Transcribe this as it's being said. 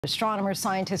Astronomers,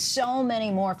 scientists, so many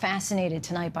more fascinated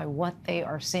tonight by what they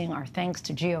are seeing. Our thanks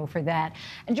to Geo for that.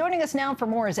 And joining us now for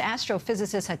more is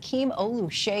astrophysicist Hakeem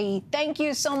Oluseyi. Thank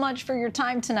you so much for your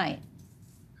time tonight.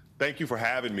 Thank you for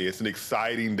having me. It's an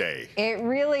exciting day. It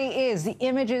really is. The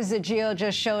images that Geo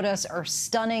just showed us are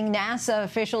stunning. NASA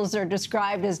officials are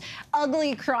described as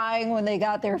ugly crying when they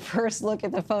got their first look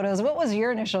at the photos. What was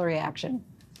your initial reaction?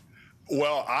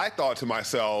 Well, I thought to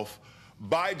myself,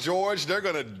 by George, they're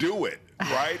going to do it,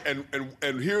 right?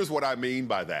 and here's what I mean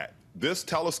by that. This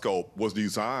telescope was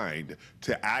designed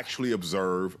to actually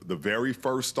observe the very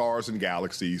first stars and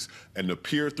galaxies and to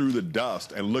peer through the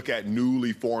dust and look at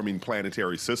newly forming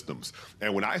planetary systems.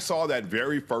 And when I saw that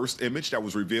very first image that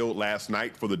was revealed last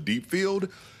night for the deep field,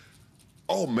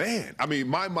 oh man, I mean,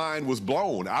 my mind was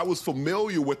blown. I was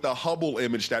familiar with the Hubble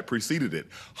image that preceded it.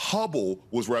 Hubble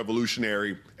was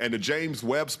revolutionary, and the James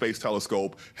Webb Space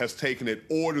Telescope has taken it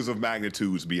orders of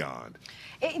magnitudes beyond.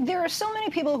 There are so many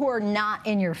people who are not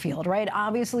in your field, right?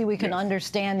 Obviously, we can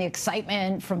understand the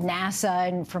excitement from NASA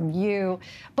and from you,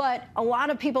 but a lot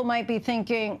of people might be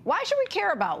thinking, why should we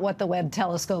care about what the Webb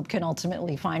telescope can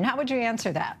ultimately find? How would you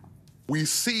answer that? We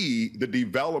see the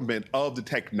development of the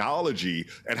technology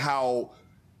and how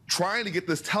trying to get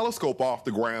this telescope off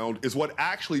the ground is what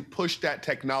actually pushed that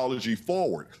technology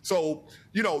forward. So,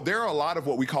 you know, there are a lot of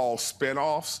what we call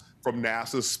spin-offs from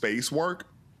NASA's space work.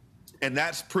 And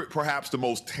that's perhaps the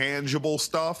most tangible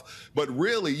stuff. But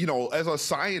really, you know, as a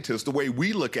scientist, the way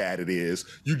we look at it is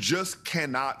you just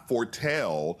cannot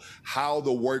foretell how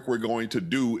the work we're going to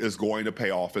do is going to pay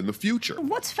off in the future.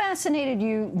 What's fascinated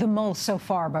you the most so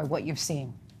far by what you've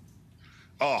seen?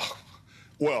 Oh,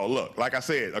 well, look, like I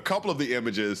said, a couple of the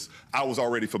images I was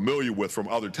already familiar with from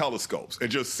other telescopes, and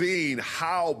just seeing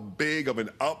how big of an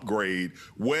upgrade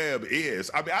Webb is.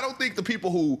 I mean, I don't think the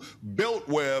people who built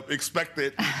Webb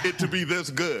expected it to be this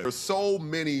good. There's so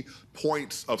many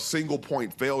points of single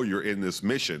point failure in this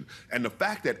mission, and the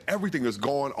fact that everything is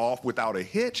going off without a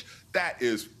hitch, that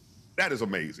is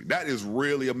amazing. That is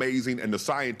really amazing. And the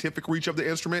scientific reach of the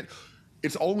instrument,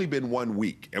 it's only been 1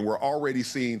 week, and we're already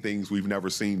seeing things we've never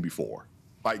seen before.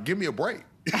 Like, give me a break.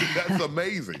 That's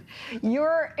amazing.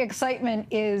 Your excitement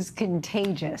is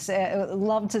contagious.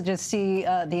 Love to just see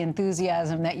the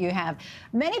enthusiasm that you have.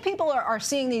 Many people are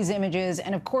seeing these images,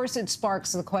 and of course it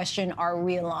sparks the question, are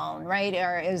we alone, right?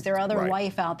 Or is there other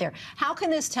life out there? How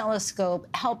can this telescope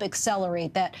help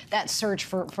accelerate that search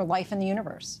for life in the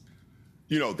universe?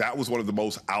 You know, that was one of the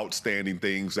most outstanding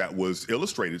things that was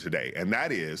illustrated today, and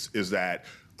that is that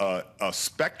a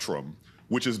spectrum,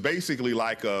 which is basically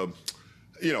like a,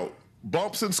 you know,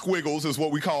 bumps and squiggles is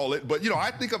what we call it. But, you know, I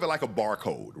think of it like a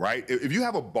barcode, right? If you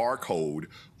have a barcode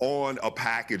on a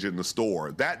package in the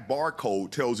store, that barcode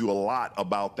tells you a lot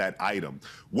about that item.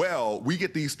 Well, we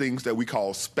get these things that we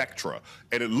call spectra,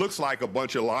 and it looks like a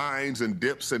bunch of lines and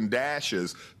dips and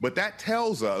dashes, but that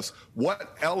tells us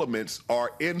what elements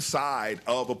are inside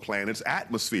of a planet's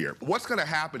atmosphere. What's going to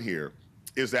happen here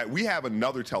is that we have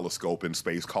another telescope in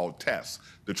space called TESS,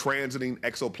 the Transiting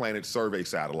Exoplanet Survey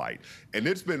Satellite, and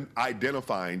it's been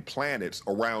identifying planets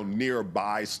around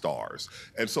nearby stars.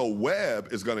 And so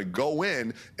Webb is going to go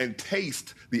in and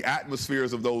taste the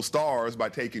atmospheres of those stars by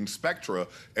taking spectra,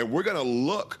 and we're going to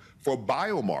look for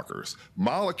biomarkers,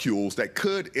 molecules that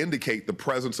could indicate the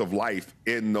presence of life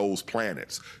in those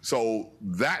planets. So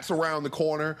that's around the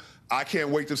corner. I can't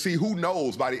wait to see. Who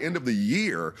knows, by the end of the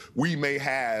year, we may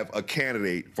have a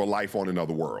candidate for life on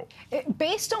another world.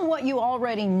 Based on what you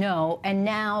already know, and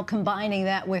now combining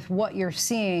that with what you're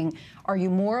seeing, are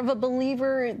you more of a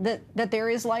believer that there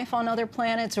is life on other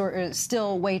planets, or is it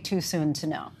still way too soon to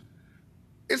know?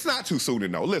 It's not too soon to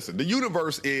know. Listen, the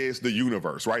universe is the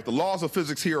universe, right? The laws of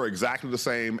physics here are exactly the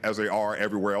same as they are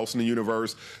everywhere else in the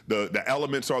universe. The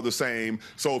elements are the same.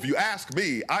 So if you ask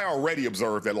me, I already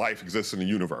observed that life exists in the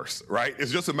universe, right?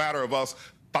 It's just a matter of us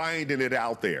finding it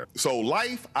out there. So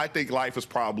life, I think life is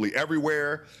probably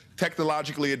everywhere.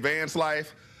 Technologically advanced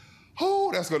life,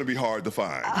 oh, that's going to be hard to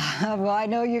find. Well, I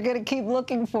know you're going to keep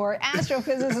looking for it.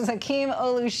 Astrophysicist Hakeem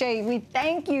Oluseyi, we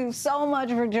thank you so much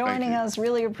for joining us.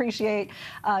 Really appreciate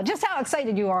just how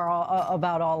excited you are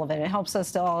about all of it. It helps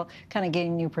us to all kind of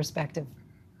gain new perspective.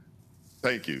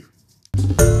 Thank you.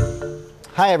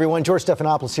 Hi, everyone. George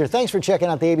Stephanopoulos here. Thanks for checking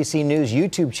out the ABC News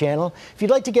YouTube channel. If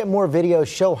you'd like to get more videos,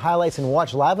 show highlights, and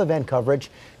watch live event coverage,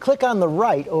 click on the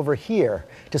right over here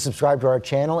to subscribe to our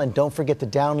channel. And don't forget to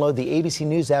download the ABC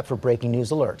News app for breaking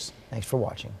news alerts. Thanks for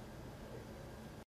watching.